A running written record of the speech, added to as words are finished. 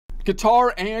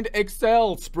Guitar and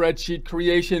Excel spreadsheet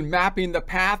creation, mapping the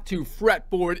path to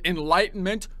fretboard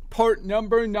enlightenment, part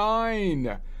number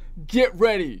 9. Get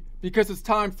ready, because it's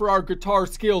time for our guitar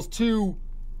skills to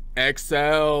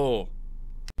excel.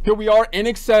 Here we are in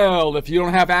Excel. If you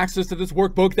don't have access to this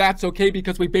workbook, that's okay,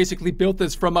 because we basically built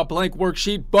this from a blank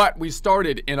worksheet, but we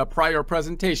started in a prior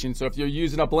presentation. So if you're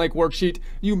using a blank worksheet,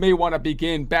 you may want to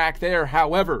begin back there.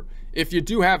 However, if you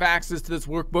do have access to this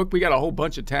workbook, we got a whole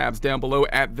bunch of tabs down below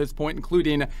at this point,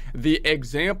 including the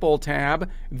example tab,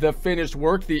 the finished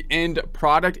work, the end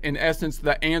product, in essence,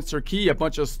 the answer key, a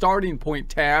bunch of starting point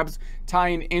tabs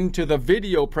tying into the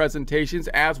video presentations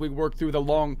as we work through the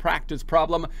long practice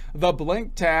problem, the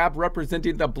blank tab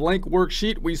representing the blank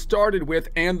worksheet we started with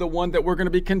and the one that we're going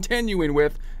to be continuing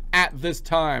with at this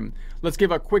time. Let's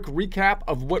give a quick recap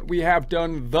of what we have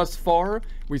done thus far.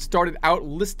 We started out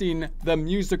listing the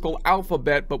musical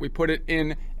alphabet, but we put it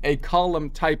in a column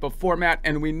type of format,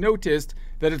 and we noticed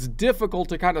that it's difficult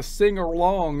to kind of sing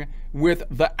along with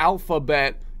the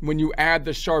alphabet when you add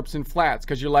the sharps and flats,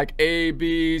 because you're like A,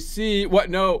 B, C, what?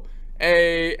 No,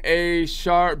 A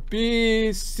sharp,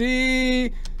 B,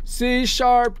 C, C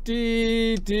sharp,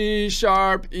 D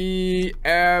sharp, E,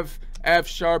 F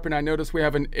sharp, and I notice we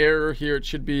have an error here. It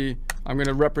should be, I'm going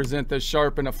to represent the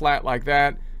sharp and a flat like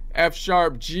that. F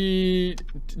sharp, G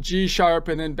sharp,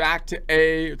 and then back to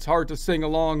A. It's hard to sing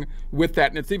along with that,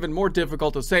 and it's even more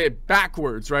difficult to say it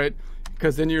backwards, right?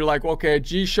 Because then you're like, okay,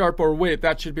 G sharp, or wait,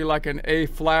 that should be like an A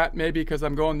flat maybe, because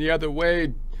I'm going the other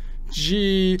way.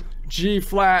 G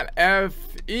flat, F,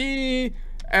 E,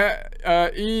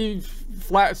 E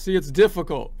flat. See, it's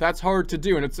difficult. That's hard to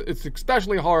do, and it's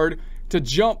especially hard to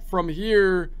jump from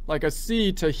here, like a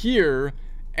C, to here,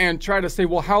 and try to say,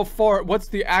 well, how far, what's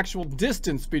the actual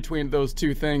distance between those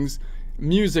two things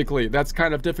musically? That's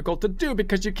kind of difficult to do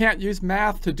because you can't use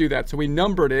math to do that. So we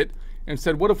numbered it and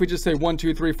said, what if we just say 1,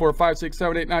 2, 3, 4, 5, 6,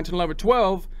 7, 8, 9, 10, 11,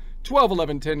 12, 12,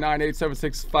 11, 10, 9, 8, 7,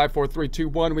 6, 5, 4, 3, 2,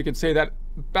 1. We can say that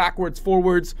backwards,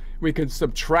 forwards. We can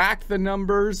subtract the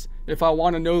numbers if I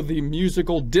want to know the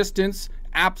musical distance,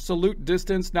 absolute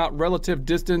distance, not relative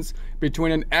distance,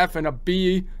 between an F and a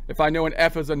B. If I know an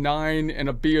F is a 9 and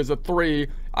a B is a 3,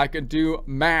 I could do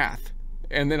math,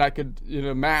 and then I could,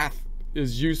 math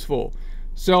is useful.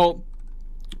 So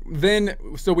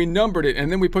we numbered it, and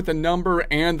then we put the number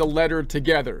and the letter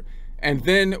together, and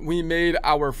then we made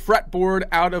our fretboard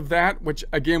out of that, which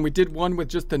again, we did one with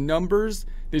just the numbers.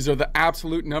 These are the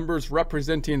absolute numbers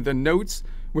representing the notes,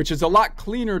 which is a lot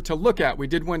cleaner to look at. We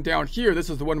did one down here. This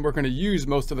is the one we're going to use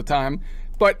most of the time.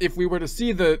 But if we were to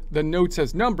see the notes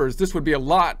as numbers, this would be a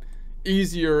lot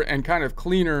easier and kind of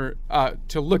cleaner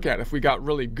to look at if we got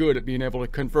really good at being able to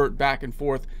convert back and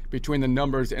forth between the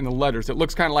numbers and the letters. It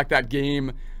looks kind of like that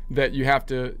game that you have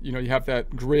to, you have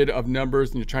that grid of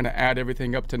numbers and you're trying to add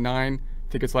everything up to 9.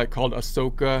 I think it's like called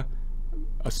Ahsoka.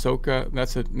 That's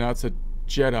a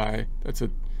Jedi.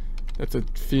 That's a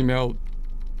female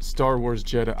Star Wars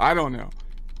Jedi. I don't know,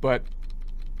 but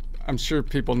I'm sure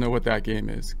people know what that game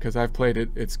is because I've played it.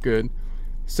 It's good.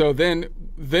 So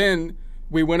then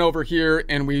we went over here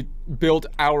and we built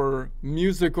our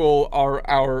musical,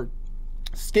 our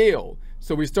scale.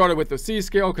 So we started with the C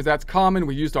scale because that's common.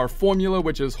 We used our formula,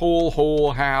 which is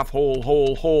whole, half,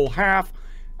 whole, half,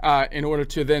 in order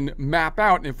to then map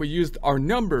out. And if we used our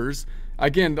numbers,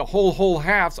 again, the whole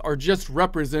halves are just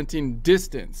representing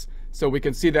distance. So we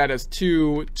can see that as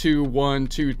 2, 2, 1,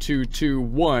 2, 2, 2,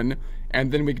 1.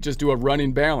 And then we could just do a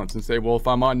running balance and say, well, if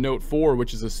I'm on note 4,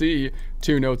 which is a C,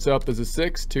 2 notes up is a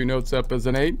 6, 2 notes up is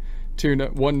an 8,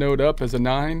 1 note up is a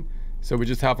 9. So we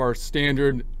just have our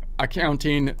standard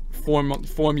accounting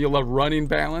formula running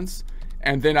balance.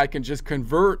 And then I can just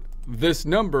convert this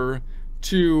number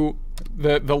to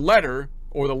the letter,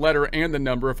 or the letter and the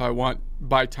number if I want,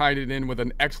 by tying it in with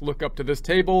an X lookup to this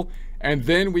table. And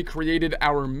then we created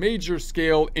our major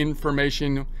scale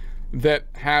information that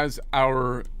has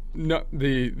our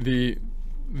the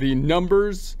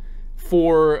numbers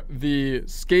for the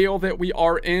scale that we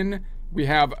are in. We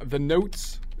have the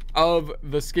notes of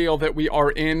the scale that we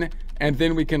are in, and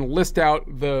then we can list out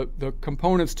the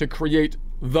components to create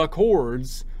the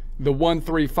chords, the 1,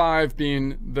 3, 5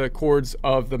 being the chords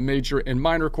of the major and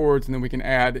minor chords, and then we can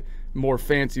add more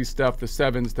fancy stuff, the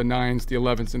 7s, the 9s, the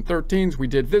 11s, and 13s. We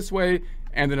did this way,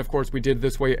 and then of course we did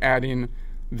this way, adding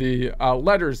the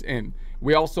letters in.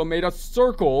 We also made a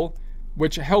circle,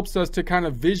 which helps us to kind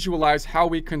of visualize how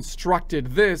we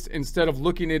constructed this instead of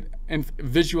looking at and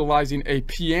visualizing a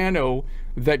piano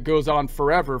that goes on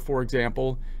forever, for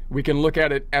example. We can look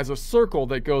at it as a circle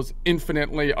that goes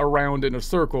infinitely around in a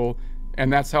circle,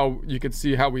 and that's how you could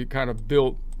see how we kind of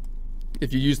built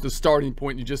If you use the starting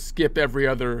point, you just skip every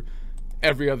other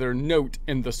note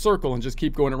in the circle and just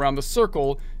keep going around the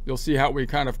circle. You'll see how we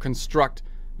kind of construct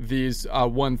these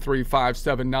 1, 3, 5,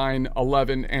 7, 9,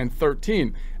 11, and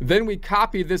 13. Then we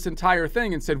copied this entire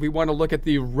thing and said we want to look at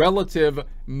the relative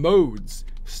modes,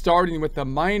 starting with the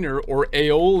minor or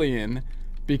Aeolian,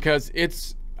 because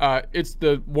it's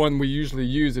the one we usually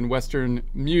use in Western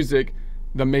music,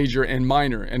 the major and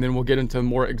minor, and then we'll get into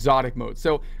more exotic modes.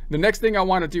 So the next thing I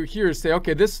want to do here is say,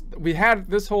 okay, we had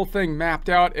this whole thing mapped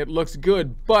out, it looks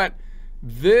good, but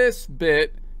this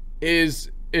bit is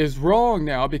wrong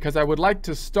now, because I would like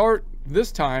to start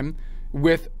this time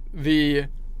with the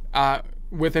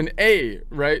with an A,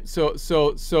 right? So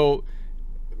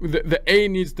the A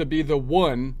needs to be the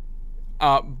 1,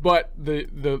 but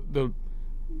the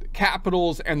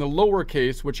capitals and the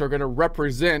lowercase, which are going to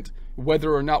represent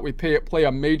whether or not we play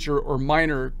a major or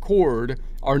minor chord,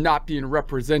 are not being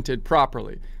represented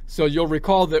properly. So you'll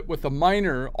recall that with the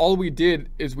minor, all we did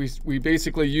is we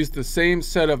basically used the same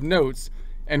set of notes,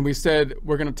 and we said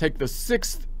we're going to take the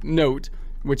 6th note,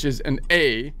 which is an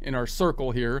A in our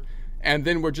circle here, and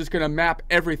then we're just going to map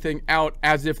everything out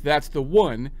as if that's the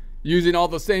 1, using all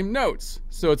the same notes.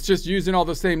 So it's just using all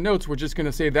the same notes. We're just going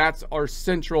to say that's our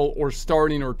central or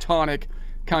starting or tonic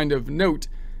kind of note.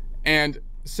 And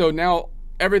so now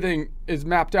everything is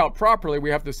mapped out properly. We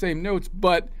have the same notes,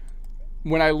 but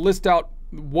when I list out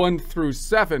 1 through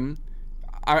 7,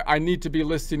 I need to be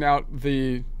listing out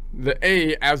the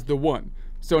A as the 1.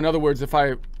 So in other words, if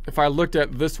I looked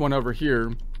at this one over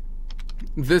here,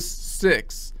 this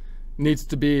 6 needs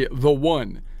to be the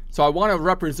 1. So I want to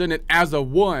represent it as a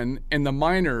 1 in the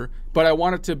minor, but I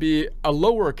want it to be a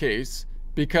lowercase,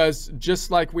 because just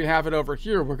like we have it over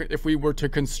here, if we were to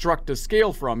construct a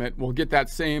scale from it, we'll get that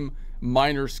same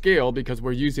minor scale because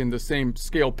we're using the same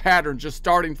scale pattern, just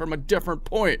starting from a different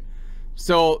point.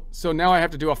 So now I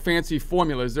have to do a fancy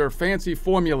formula. Is there a fancy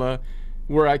formula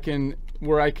where I can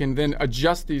then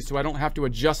adjust these so I don't have to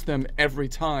adjust them every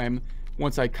time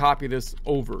once I copy this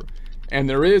over? And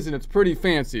there is, and it's pretty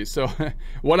fancy. So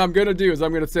what I'm going to do is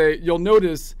I'm going to say, you'll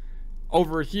notice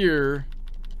over here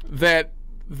that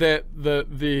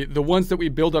the ones that we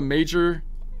build a major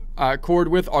chord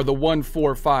with are the 1,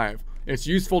 4, 5. It's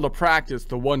useful to practice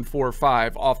the 1, 4,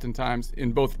 5 oftentimes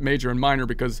in both major and minor,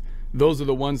 because those are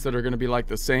the ones that are going to be like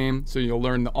the same. So you'll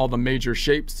learn all the major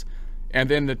shapes. And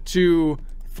then the 2,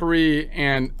 3,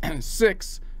 and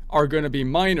 6 are going to be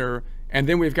minor. And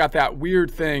then we've got that weird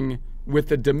thing with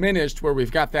the diminished where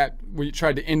we've got that, we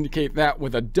tried to indicate that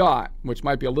with a dot, which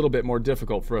might be a little bit more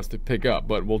difficult for us to pick up,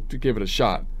 but we'll give it a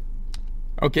shot.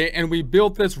 Okay, and we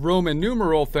built this Roman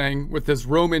numeral thing with this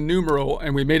Roman numeral,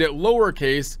 and we made it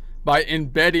lowercase by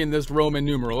embedding this Roman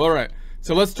numeral. All right,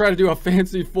 so let's try to do a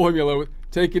fancy formula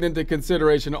taking into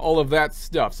consideration all of that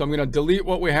stuff. So I'm going to delete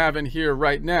what we have in here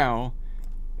right now,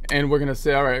 and we're going to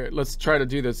say, all right, let's try to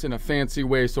do this in a fancy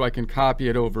way so I can copy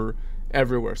it over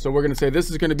everywhere. So we're going to say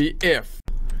this is going to be if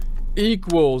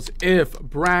equals if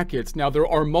brackets. Now there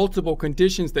are multiple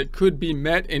conditions that could be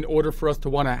met in order for us to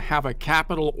want to have a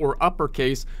capital or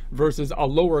uppercase versus a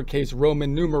lowercase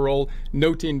Roman numeral,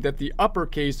 noting that the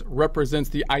uppercase represents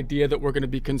the idea that we're going to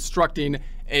be constructing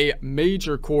a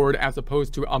major chord as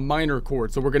opposed to a minor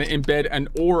chord. So we're going to embed an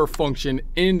OR function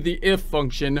in the if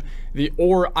function, the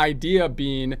OR idea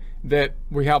being that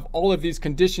we have all of these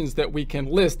conditions that we can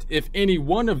list. If any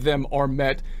one of them are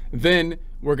met, then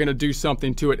we're going to do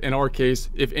something to it. In our case,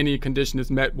 if any condition is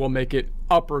met, we'll make it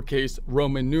uppercase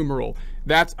Roman numeral.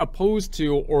 That's opposed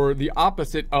to, or the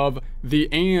opposite of,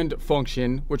 the AND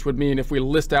function, which would mean if we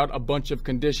list out a bunch of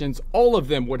conditions, all of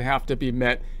them would have to be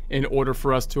met in order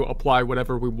for us to apply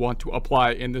whatever we want to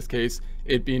apply, in this case,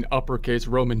 it being uppercase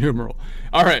Roman numeral.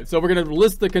 All right, so we're going to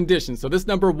list the conditions. So this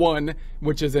number 1,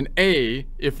 which is an A,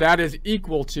 if that is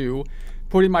equal to,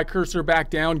 putting my cursor back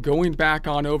down, going back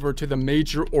on over to the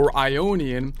major or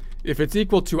Ionian, if it's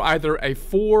equal to either a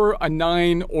 4, a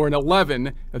 9, or an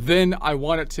 11, then I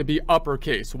want it to be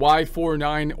uppercase. Why 4,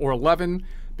 9, or 11?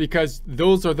 Because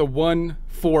those are the 1,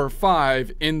 4,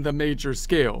 5 in the major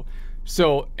scale.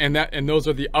 So, and those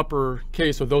are the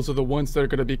uppercase, so those are the ones that are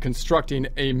going to be constructing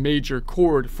a major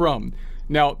chord from.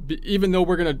 Now, even though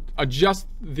we're going to adjust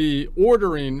the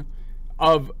ordering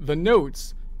of the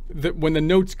notes, that when the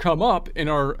notes come up in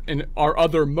our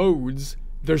other modes,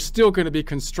 they're still going to be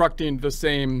constructing the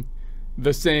same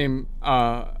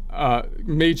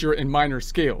major and minor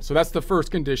scale. So that's the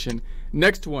first condition.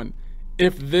 Next one,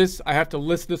 if this, I have to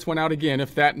list this one out again,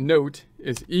 if that note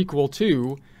is equal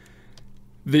to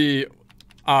the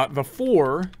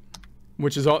 4,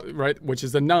 which is right, which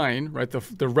is a 9, right?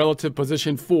 The relative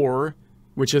position 4,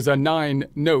 which is a 9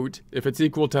 note, if it's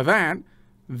equal to that,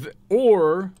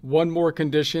 or one more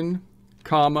condition,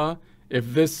 comma,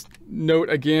 if this note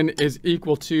again is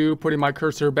equal to, putting my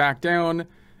cursor back down,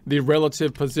 the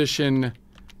relative position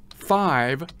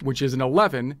 5, which is an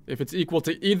 11, if it's equal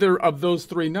to either of those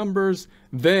three numbers,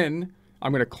 then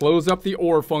I'm going to close up the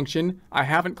OR function. I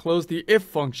haven't closed the if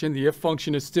function. The if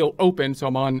function is still open, so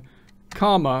I'm on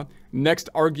comma, next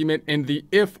argument in the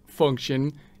if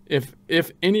function.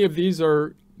 If any of these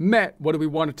are met, what do we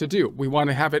want it to do? We want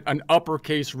to have it an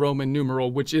uppercase Roman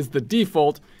numeral, which is the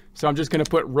default. So I'm just going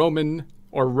to put Roman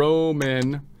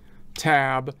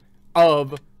tab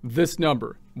of this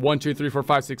number, 1, 2, 3, 4,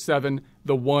 5, 6, 7,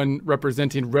 the one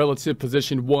representing relative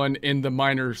position 1 in the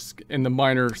minor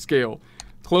scale.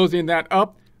 Closing that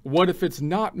up, what if it's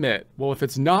not met? Well, if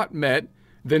it's not met,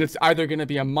 then it's either going to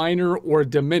be a minor or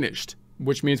diminished,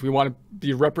 which means we want to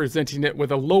be representing it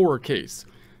with a lowercase.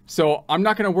 So I'm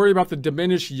not going to worry about the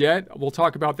diminished yet. We'll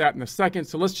talk about that in a second.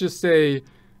 So let's just say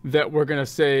that we're going to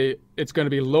say it's going to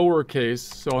be lowercase.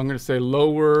 So I'm going to say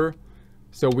lower.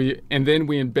 So and then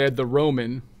we embed the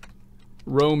Roman.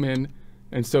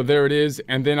 And so there it is.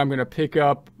 And then I'm going to pick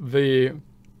up the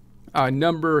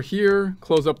number here,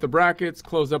 close up the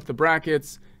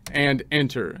brackets, and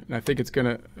enter. And I think it's going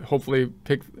to hopefully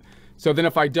pick. So then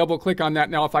if I double click on that,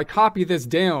 now if I copy this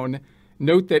down,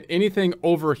 note that anything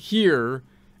over here,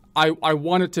 I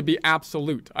want it to be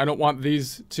absolute. I don't want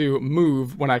these to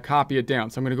move when I copy it down.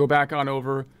 So I'm going to go back on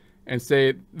over and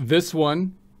say this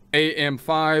one,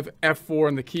 AM5, F4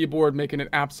 on the keyboard, making it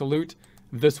absolute.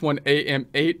 This one,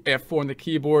 AM8, F4 on the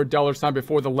keyboard, $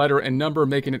 before the letter and number,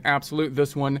 making it absolute.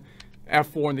 This one,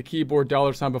 F4 on the keyboard,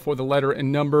 $ before the letter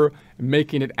and number,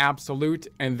 making it absolute,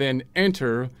 and then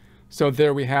enter. So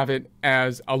there we have it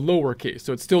as a lowercase.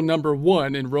 So it's still number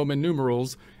 1 in Roman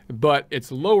numerals, but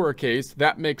it's lowercase.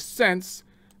 That makes sense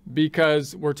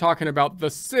because we're talking about the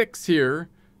 6 here,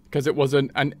 because it was an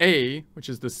A, which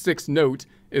is the 6th note,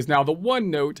 is now the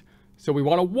 1 note. So we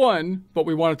want a 1, but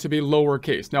we want it to be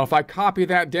lowercase. Now, if I copy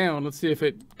that down, let's see if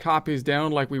it copies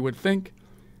down like we would think.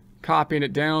 Copying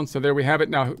it down. So there we have it.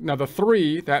 Now the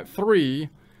 3, that 3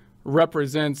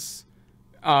 represents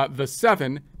the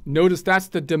 7. Notice that's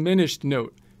the diminished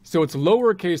note. So it's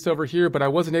lowercase over here, but I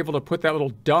wasn't able to put that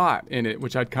little dot in it,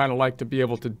 which I'd kind of like to be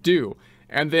able to do.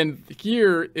 And then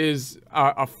here is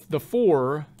the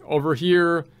 4 over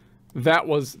here.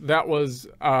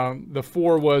 The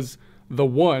 4 was the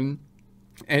 1,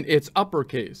 and it's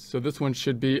uppercase. So this one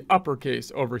should be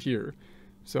uppercase over here.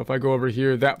 So if I go over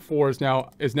here, that 4 is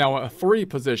now a 3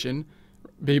 position,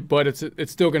 but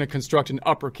it's still going to construct an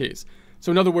uppercase.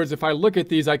 So in other words, if I look at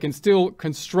these, I can still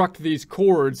construct these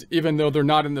chords even though they're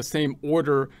not in the same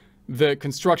order. The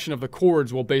construction of the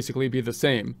chords will basically be the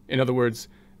same. In other words,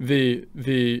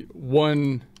 the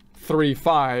 1, 3,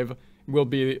 5 will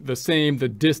be the same. The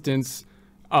distance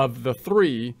of the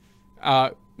 3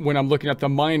 when I'm looking at the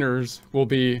minors will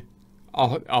be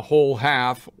a whole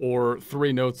half or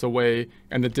 3 notes away,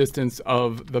 and the distance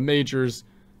of the majors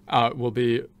will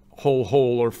be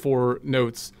whole or 4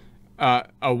 notes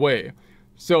away.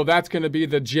 So that's going to be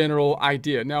the general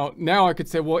idea. Now I could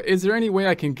say, well, is there any way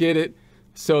I can get it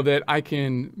so that I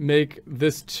can make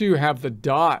this 2 have the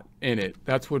dot in it?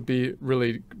 That would be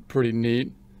really pretty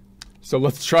neat. So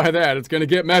let's try that. It's going to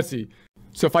get messy.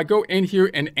 So if I go in here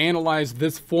and analyze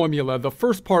this formula, the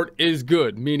first part is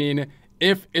good, meaning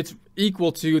if it's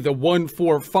equal to the 1,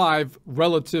 4, 5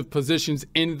 relative positions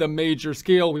in the major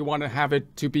scale, we want to have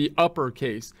it to be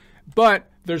uppercase. But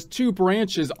there's 2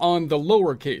 branches on the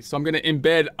lowercase. So I'm going to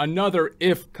embed another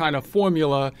if kind of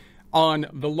formula on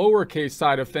the lowercase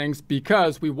side of things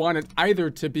because we want it either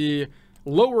to be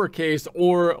lowercase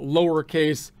or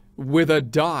lowercase with a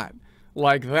dot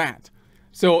like that.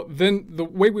 So then the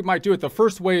way we might do it, the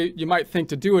first way you might think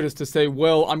to do it is to say,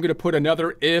 well, I'm going to put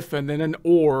another if and then an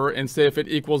or and say if it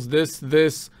equals this,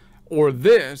 this, or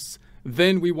this,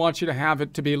 then we want you to have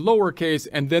it to be lowercase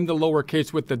and then the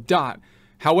lowercase with the dot.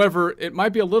 However, it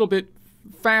might be a little bit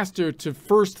faster to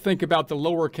first think about the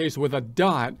lowercase with a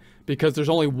dot because there's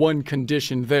only one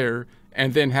condition there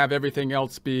and then have everything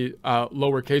else be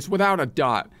lowercase without a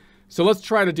dot. So let's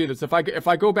try to do this. If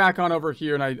I go back on over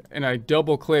here and I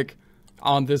double click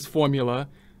on this formula.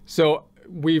 So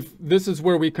this is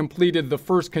where we completed the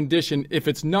first condition. If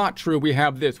it's not true, we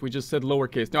have this. We just said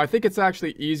lowercase. Now I think it's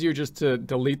actually easier just to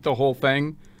delete the whole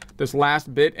thing, this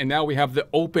last bit, and now we have the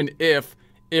open if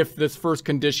this first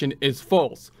condition is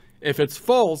false. If it's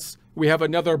false, we have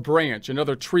another branch,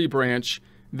 another tree branch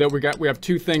that we have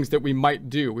 2 things that we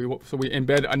might do. So we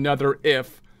embed another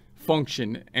if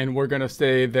function, and we're going to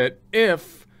say that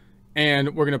if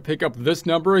and we're going to pick up this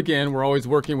number again. We're always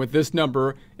working with this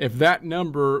number. If that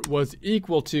number was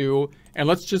equal to, and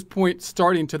let's just point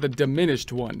starting to the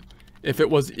diminished one. If it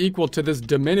was equal to this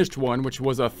diminished one, which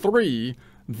was a 3,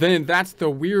 then that's the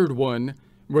weird one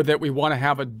where that we want to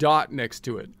have a dot next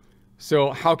to it.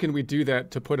 So how can we do that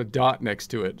to put a dot next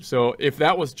to it? So if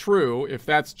that was true, if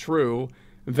that's true,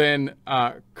 then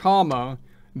comma,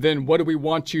 then what do we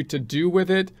want you to do with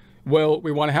it? Well,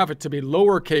 we want to have it to be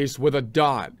lowercase with a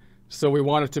dot. So we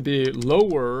want it to be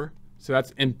lower, so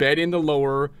that's embedding the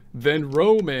lower, then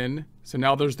Roman, so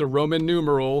now there's the Roman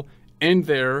numeral in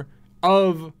there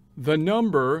of the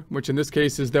number, which in this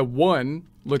case is the 1,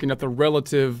 looking at the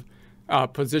relative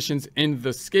positions in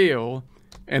the scale,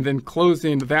 and then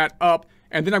closing that up.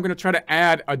 And then I'm going to try to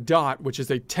add a dot, which is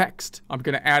a text. I'm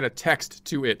going to add a text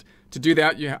to it. To do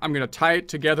that, I'm going to tie it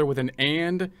together with an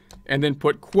and then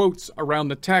put quotes around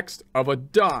the text of a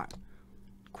dot.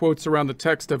 Quotes around the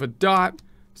text of a dot.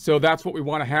 So that's what we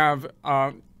want to have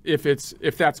if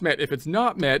that's met. If it's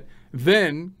not met,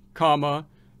 then comma,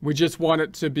 we just want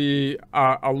it to be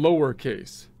a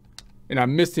lowercase. And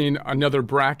I'm missing another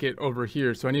bracket over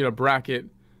here. So I need a bracket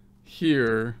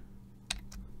here.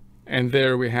 And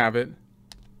there we have it,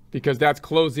 because that's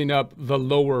closing up the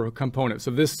lower component.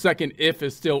 So this second if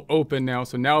is still open now.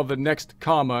 So now the next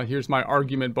comma, here's my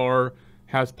argument bar,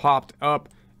 has popped up.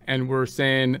 And we're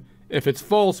saying, if it's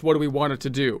false, what do we want it to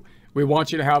do? We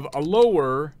want you to have a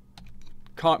lower,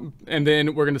 and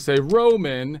then we're going to say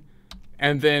Roman,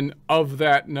 and then of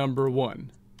that number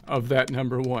 1. Of that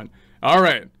number 1. All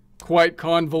right, quite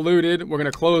convoluted. We're going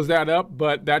to close that up,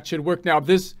 but that should work. Now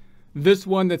this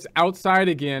one that's outside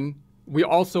again, we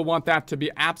also want that to be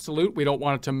absolute. We don't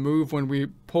want it to move when we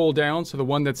pull down. So the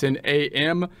one that's in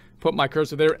AM, put my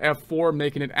cursor there, F4,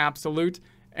 making it absolute,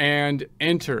 and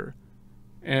enter.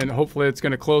 And hopefully it's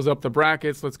going to close up the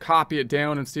brackets. Let's copy it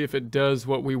down and see if it does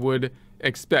what we would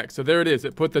expect. So there it is.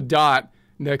 It put the dot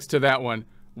next to that one.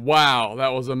 Wow,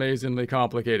 that was amazingly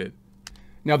complicated.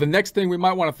 Now the next thing we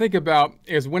might want to think about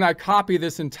is when I copy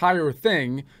this entire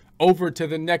thing over to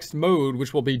the next mode,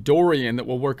 which will be Dorian, that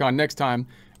we'll work on next time,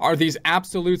 are these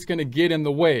absolutes going to get in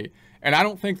the way? And I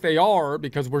don't think they are,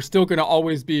 because we're still going to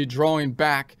always be drawing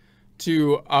back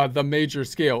to the major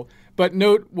scale. But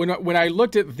note, when I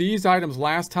looked at these items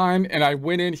last time and I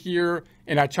went in here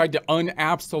and I tried to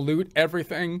unabsolute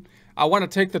everything, I want to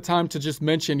take the time to just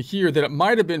mention here that it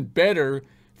might have been better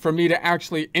for me to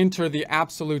actually enter the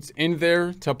absolutes in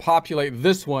there to populate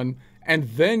this one, and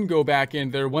then go back in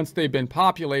there once they've been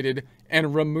populated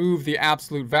and remove the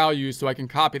absolute values so I can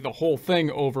copy the whole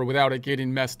thing over without it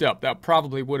getting messed up. That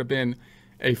probably would have been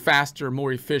a faster,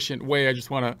 more efficient way. I just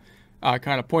want to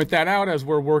kind of point that out as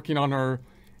we're working on our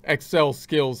Excel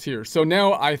skills here. So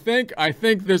now I think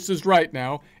this is right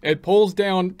now. It pulls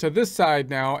down to this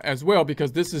side now as well,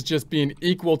 because this is just being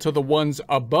equal to the ones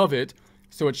above it.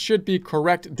 So it should be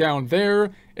correct down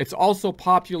there. It's also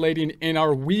populating in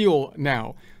our wheel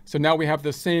now. So now we have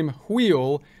the same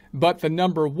wheel, but the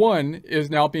number 1 is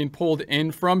now being pulled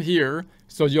in from here.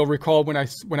 So you'll recall when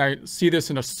I see this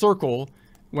in a circle,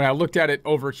 when I looked at it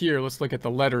over here, let's look at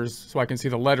the letters so I can see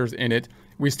the letters in it.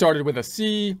 We started with a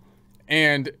C,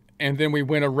 and then we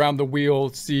went around the wheel,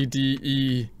 C, D,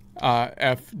 E,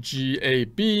 F, G, A,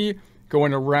 B,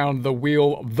 going around the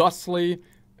wheel thusly.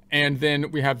 And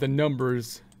then we have the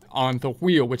numbers on the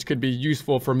wheel, which could be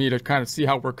useful for me to kind of see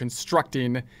how we're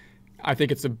constructing. I think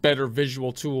it's a better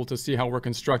visual tool to see how we're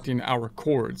constructing our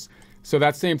chords. So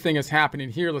that same thing is happening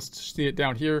here. Let's see it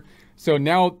down here. So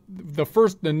now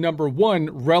the number 1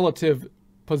 relative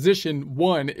position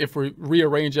 1, if we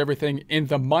rearrange everything in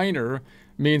the minor,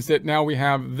 means that now we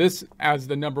have this as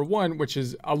the number 1, which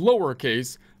is a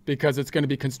lowercase, because it's going to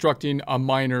be constructing a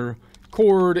minor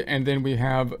chord. And then we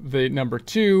have the number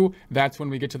 2. That's when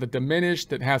we get to the diminished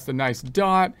that has the nice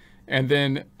dot. And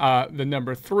then the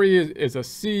number 3 is a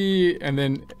C. And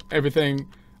then everything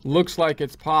looks like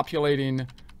it's populating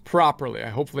properly.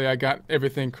 Hopefully I got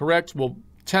everything correct. We'll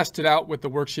test it out with the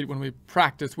worksheet when we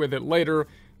practice with it later.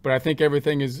 But I think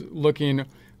everything is looking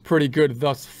pretty good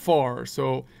thus far.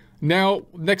 So now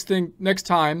next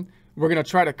time, we're going to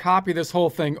try to copy this whole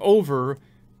thing over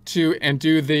and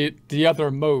do the other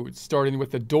modes, starting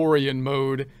with the Dorian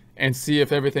mode, and see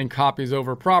if everything copies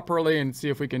over properly, and see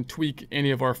if we can tweak any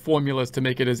of our formulas to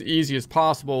make it as easy as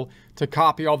possible to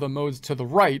copy all the modes to the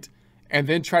right, and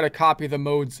then try to copy the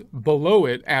modes below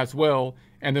it as well.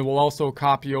 And then we'll also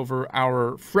copy over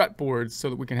our fretboards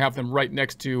so that we can have them right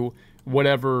next to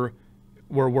whatever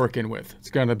we're working with.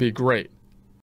 It's going to be great.